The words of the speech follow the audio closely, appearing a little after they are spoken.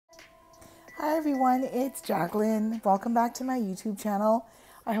Hi everyone, it's Jacqueline. Welcome back to my YouTube channel.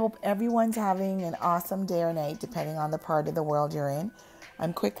 I hope everyone's having an awesome day or night depending on the part of the world you're in.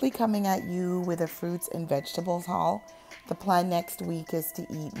 I'm quickly coming at you with a fruits and vegetables haul. The plan next week is to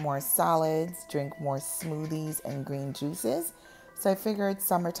eat more salads, drink more smoothies and green juices. So I figured it's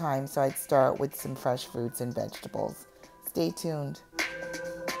summertime, so I'd start with some fresh fruits and vegetables. Stay tuned.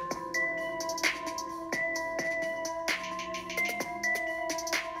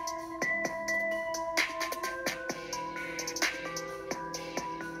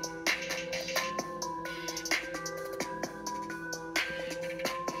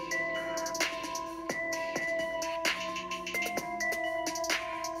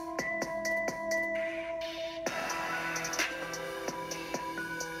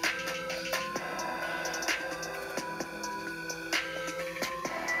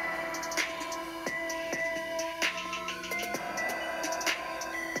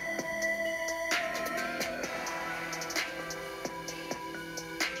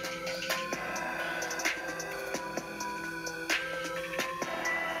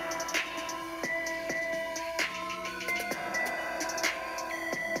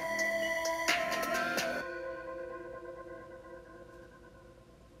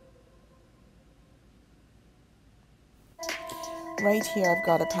 Right here I've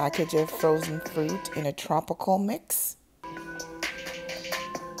got a package of frozen fruit in a tropical mix.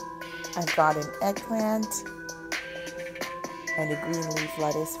 I've got an eggplant and a green leaf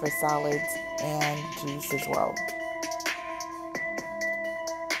lettuce for salads and juice as well.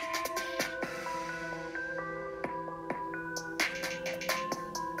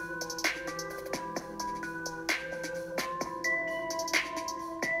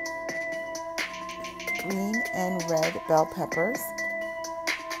 Green and red bell peppers,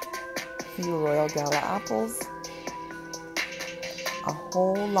 a few Royal Gala apples, a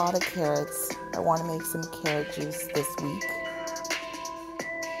whole lot of carrots. I want to make some carrot juice this week.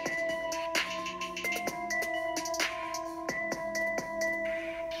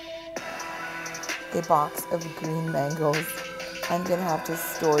 A box of green mangoes. I'm going to have to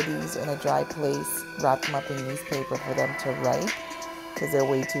store these in a dry place, wrap them up in newspaper for them to ripe because they're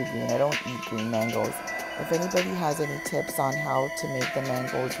way too green. I don't eat green mangoes. If anybody has any tips on how to make the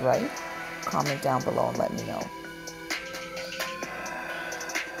mangoes ripe, comment down below and let me know.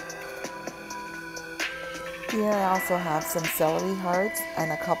 Here I also have some celery hearts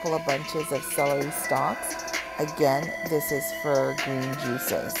and a couple of bunches of celery stalks. Again, this is for green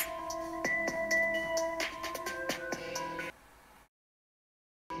juices.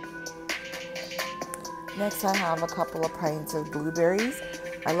 Next I have a couple of pints of blueberries.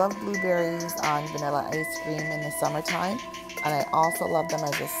 I love blueberries on vanilla ice cream in the summertime, and I also love them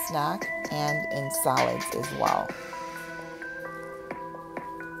as a snack and in salads as well.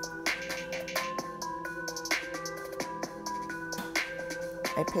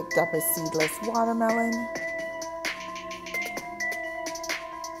 I picked up a seedless watermelon,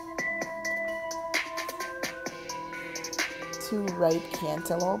 two ripe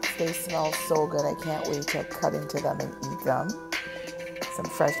cantaloupes. They smell so good. I can't wait to cut into them and eat them. Some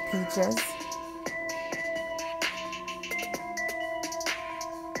fresh peaches.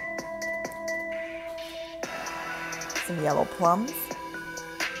 Some yellow plums.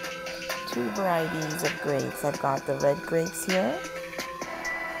 Two varieties of grapes. I've got the red grapes here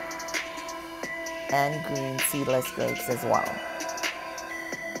and green seedless grapes as well.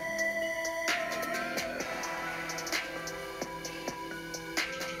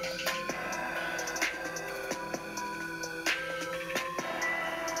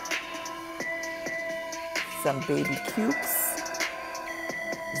 Some baby cukes,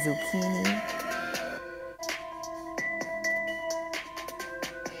 zucchini,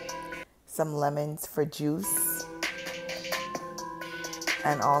 some lemons for juice,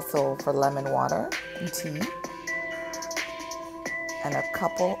 and also for lemon water and tea, and a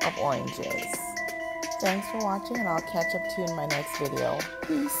couple of oranges. Thanks for watching, and I'll catch up to you in my next video.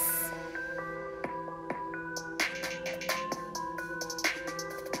 Peace.